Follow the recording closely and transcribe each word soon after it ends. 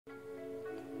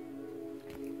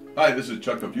Hi, this is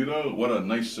Chuck Caputo. What a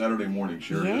nice Saturday morning,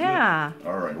 sure Yeah. isn't it?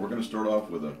 All right, we're going to start off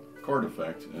with a card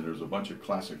effect, and there's a bunch of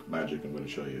classic magic I'm going to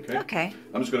show you, okay? Okay.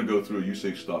 I'm just going to go through. You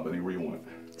say stop anywhere you want.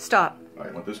 Stop. All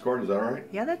right, want this card? Is that all right?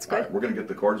 Yeah, that's All good. right, we're going to get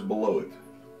the cards below it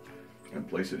and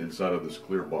place it inside of this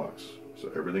clear box,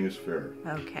 so everything is fair.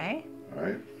 Okay. All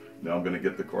right. Now I'm going to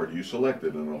get the card you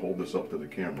selected, and I'll hold this up to the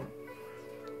camera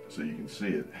so you can see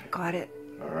it. Got it.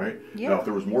 All right. Yeah. Now, if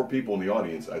there was more people in the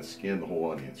audience, I'd scan the whole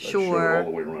audience. I'd Sure. show it all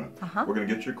the way around. Uh-huh. We're going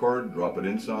to get your card, drop it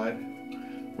inside,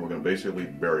 and we're going to basically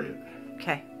bury it.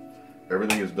 Okay.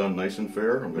 Everything is done nice and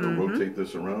fair. I'm going to rotate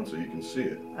this around so you can see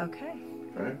it. Okay.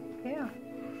 Okay. Yeah.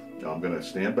 Now I'm going to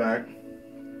stand back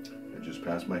and just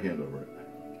pass my hand over it.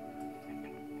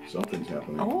 Something's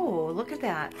happening. Oh, look at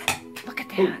that. Look at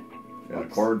Oh, that. and a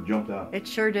card jumped out. It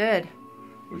sure did.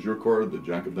 Was your card the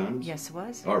Jack of Diamonds? Yes, it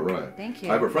was. All right. Thank you.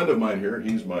 I have a friend of mine here.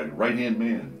 He's my right-hand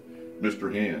man,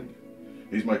 Mr. Hand.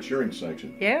 He's my cheering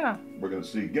section. Yeah. We're going to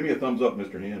see. Give me a thumbs up,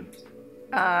 Mr. Hand.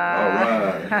 All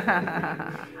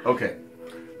right. Okay.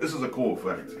 This is a cool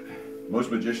effect. Most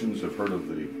magicians have heard of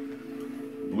the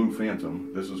blue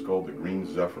phantom. This is called the green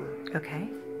zephyr. Okay.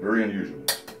 Very unusual.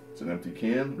 It's an empty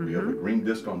can. We have a green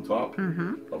disc on top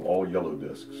of all yellow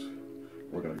discs.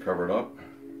 We're going to cover it up.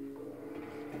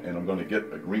 And I'm going to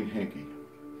get a green hanky.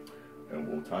 And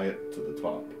we'll tie it to the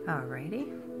top.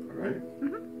 Alrighty. All right?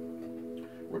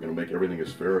 We're going to make everything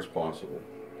as fair as possible.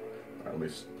 All right, let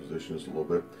me position this a little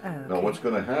bit. Okay. Now what's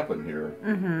going to happen here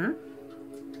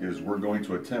is we're going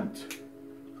to attempt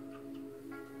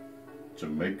to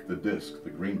make the disc,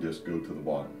 the green disc, go to the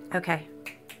bottom. Okay.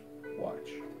 Watch.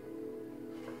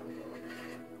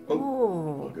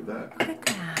 Oh, Look at that. look at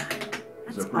that.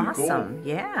 Is That's that pretty awesome. cool?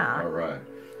 Yeah. All right.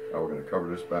 Now we're going to cover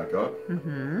this back up.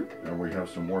 And we have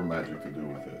some more magic to do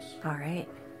with this. All right.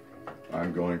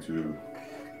 I'm going to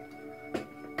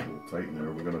tighten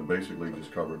there. We're going to basically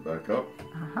just cover it back up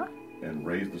and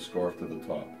raise the scarf to the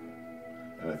top.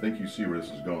 And I think you see where this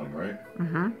is going, right?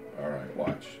 All right,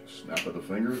 watch. Snap of the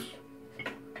fingers.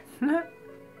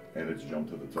 And it's jumped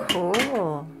to the top.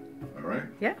 Cool. All right?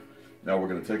 Yeah. Now we're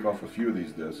going to take off a few of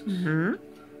these discs,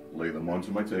 lay them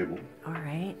onto my table, All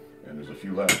right. and there's a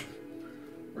few left.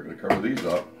 We're going to cover these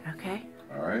up. Okay.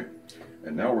 All right?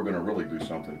 And now we're going to really do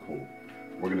something cool.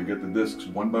 We're going to get the discs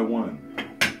one by one.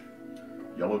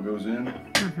 Yellow goes in,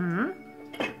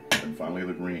 and finally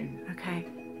the green. Okay.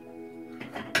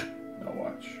 Now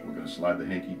watch. We're going to slide the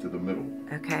hanky to the middle.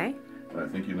 Okay. And I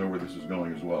think you know where this is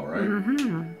going as well,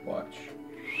 right? Watch.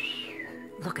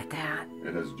 Look at that.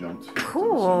 It has jumped.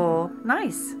 Cool.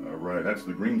 Nice. All right, that's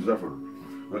the green zephyr.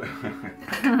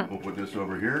 We'll put this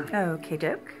over here. Okay,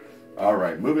 doke. All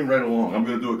right, moving right along. I'm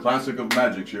going to do a classic of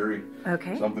magic, Sherry.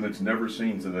 Okay. Something that's never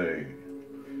seen today.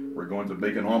 We're going to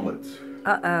bake an omelet.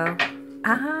 Uh-oh.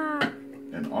 Ah.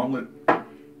 An omelet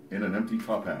in an empty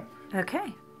top hat.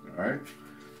 Okay. All right.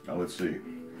 Now let's see.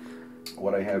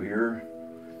 What I have here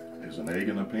is an egg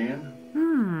in a pan.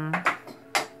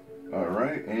 All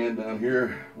right, and down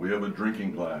here we have a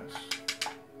drinking glass.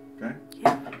 Okay.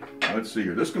 Yeah. Now let's see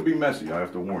here. This could be messy. I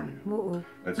have to warn you. Uh-oh.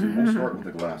 Let's see. We'll start with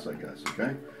the glass, I guess.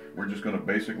 Okay. We're just going to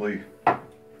basically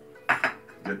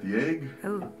get the egg.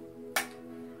 Oh.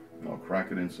 And I'll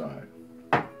crack it inside.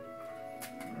 All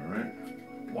right.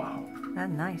 Wow.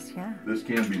 That's nice, yeah. This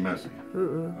can be messy.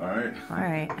 Ooh. All right. All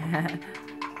right.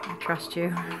 I trust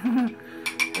you.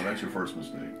 Well, that's your first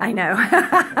mistake. I know. All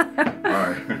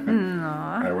right.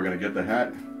 All right, we're going to get the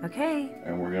hat. Okay.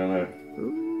 And we're going to...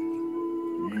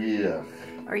 Ooh. Yeah.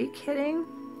 Are you kidding?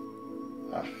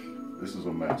 This is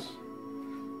a mess.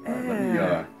 Let me...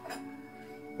 I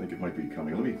think it might be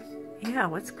coming. Let me... Yeah,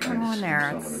 what's going kinda on scoop there?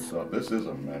 Some of this up. This is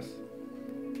a mess.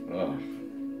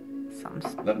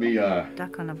 Something's Let me...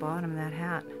 stuck on the bottom of that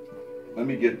hat. Let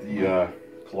me get the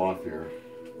cloth here.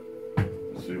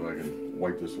 Let's see if I can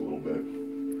wipe this a little bit.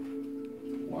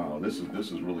 Wow, this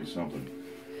is really something.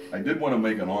 I did want to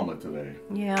make an omelet today,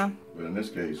 Yeah. but in this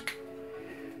case,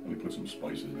 let me put some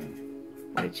spices in.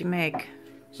 What did you make?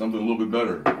 Something a little bit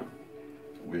better.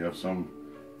 We have some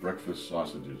breakfast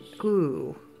sausages.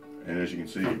 Ooh. And as you can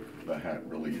see, the hat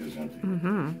really is empty.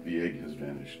 The egg has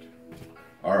vanished.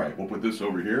 All right, we'll put this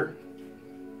over here.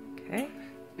 Okay.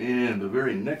 And the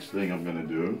very next thing I'm going to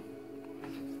do,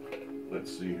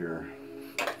 let's see here.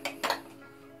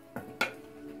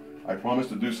 I promised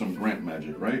to do some grant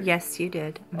magic, right? Yes, you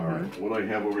did. All right, what I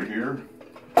have over here,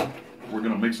 we're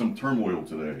going to make some turmoil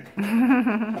today.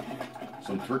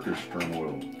 Some Turkish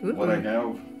turmoil. Ooh. What I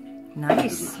have is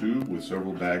Nice. a tube with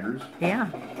several daggers. Yeah.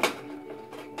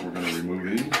 We're going to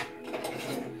remove these.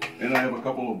 And I have a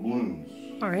couple of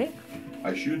balloons. All right.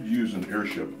 I should use an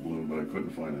airship balloon, but I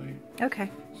couldn't find any. Okay.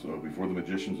 So before the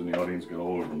magicians in the audience get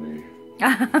all over me,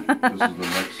 this is the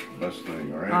next best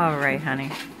thing, all right? All right,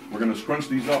 honey. We're going to scrunch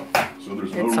these up so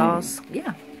there's no It's room. all,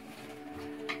 yeah.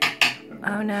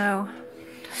 Oh no.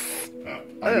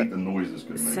 I hate the noise this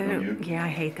could make, don't you? Yeah, I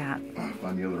hate that.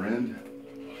 Find the other end.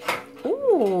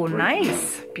 Ooh,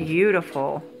 nice.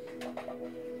 Beautiful.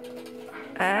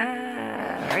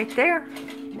 Right there.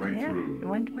 Right through.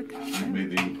 You made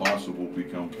the impossible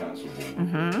become passable.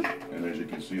 And as you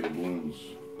can see, the balloons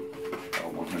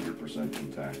are 100%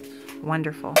 intact.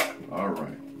 Wonderful. All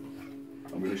right.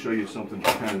 I'm going to show you something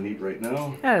kind of neat right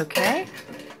now. Okay.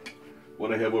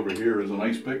 What I have over here is an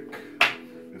ice pick.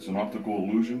 It's an optical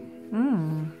illusion.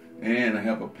 And I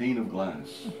have a pane of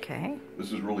glass. Okay.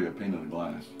 This is really a pane of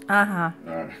glass. Uh-huh.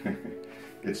 All right.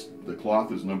 The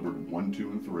cloth is numbered 1,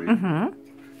 2, and 3.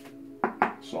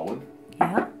 Solid.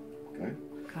 Yeah. Okay.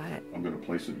 Got it. I'm going to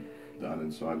place it down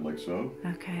inside like so.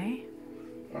 Okay.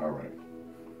 All right.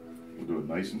 We'll do it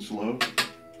nice and slow.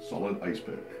 Solid ice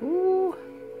pick. Ooh.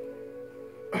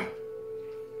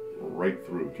 Right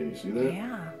through. Can you see that?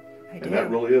 Yeah, I do. And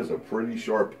that really is a pretty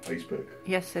sharp ice pick.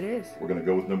 Yes, it is. We're going to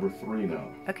go with number 3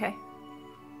 now. Okay.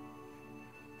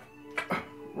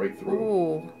 Right through.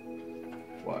 Ooh.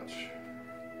 Watch.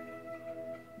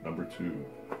 Number 2.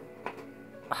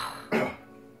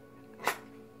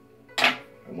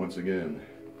 And once again,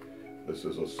 this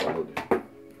is a solid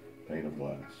pane of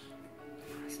glass.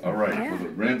 All right, for the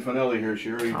grand finale here,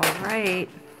 Sherry. All right.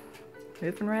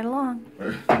 Moving right along.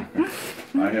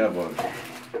 I have a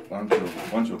bunch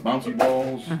of bouncy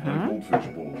balls and a goldfish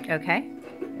bowl. Okay.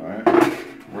 All right.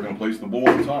 We're going to place the bowl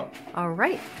on top. All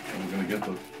right. And we're going to get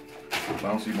the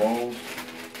bouncy balls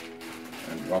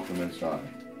and drop them inside.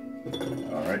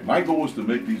 All right. My goal is to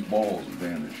make these balls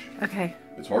vanish. Okay.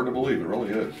 It's hard to believe. It really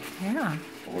is. Yeah.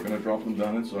 But we're going to drop them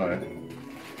down inside.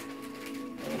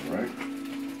 All right.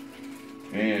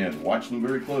 And watch them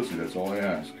very closely. That's all I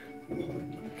ask.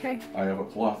 Okay. I have a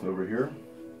cloth over here.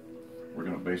 We're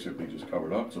going to basically just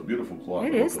cover it up. It's a beautiful cloth.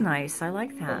 It is nice. I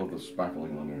like I that. love the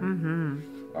spackling on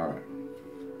there. All right.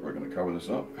 We're going to cover this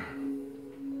up.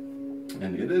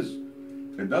 And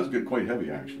it does get quite heavy,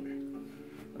 actually.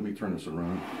 Let me turn this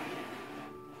around.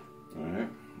 All right.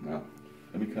 Now,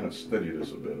 let me kind of steady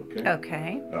this a bit, okay?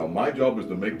 Okay. Now, my job is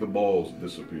to make the balls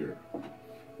disappear.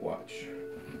 Watch.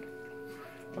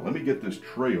 Now, let me get this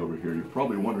tray over here. You're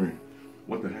probably wondering,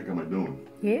 what the heck am I doing?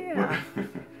 Yeah.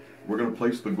 We're going to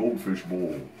place the goldfish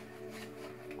bowl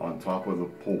on top of the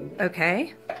pole.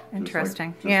 Okay.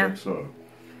 Interesting. Just like so.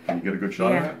 Can you get a good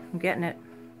shot of that? I'm getting it.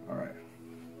 All right.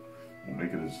 We'll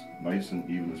make it as nice and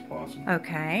even as possible.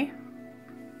 Okay.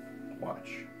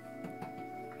 Watch.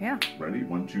 Yeah. Ready?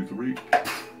 1, 2, 3.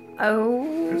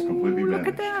 Oh. It's completely vanished. Look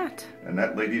at that. And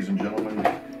that, ladies and gentlemen,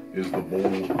 is the bowl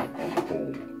on the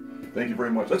pole. Thank you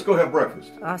very much. Let's go have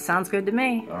breakfast. Sounds good to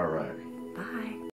me. All right.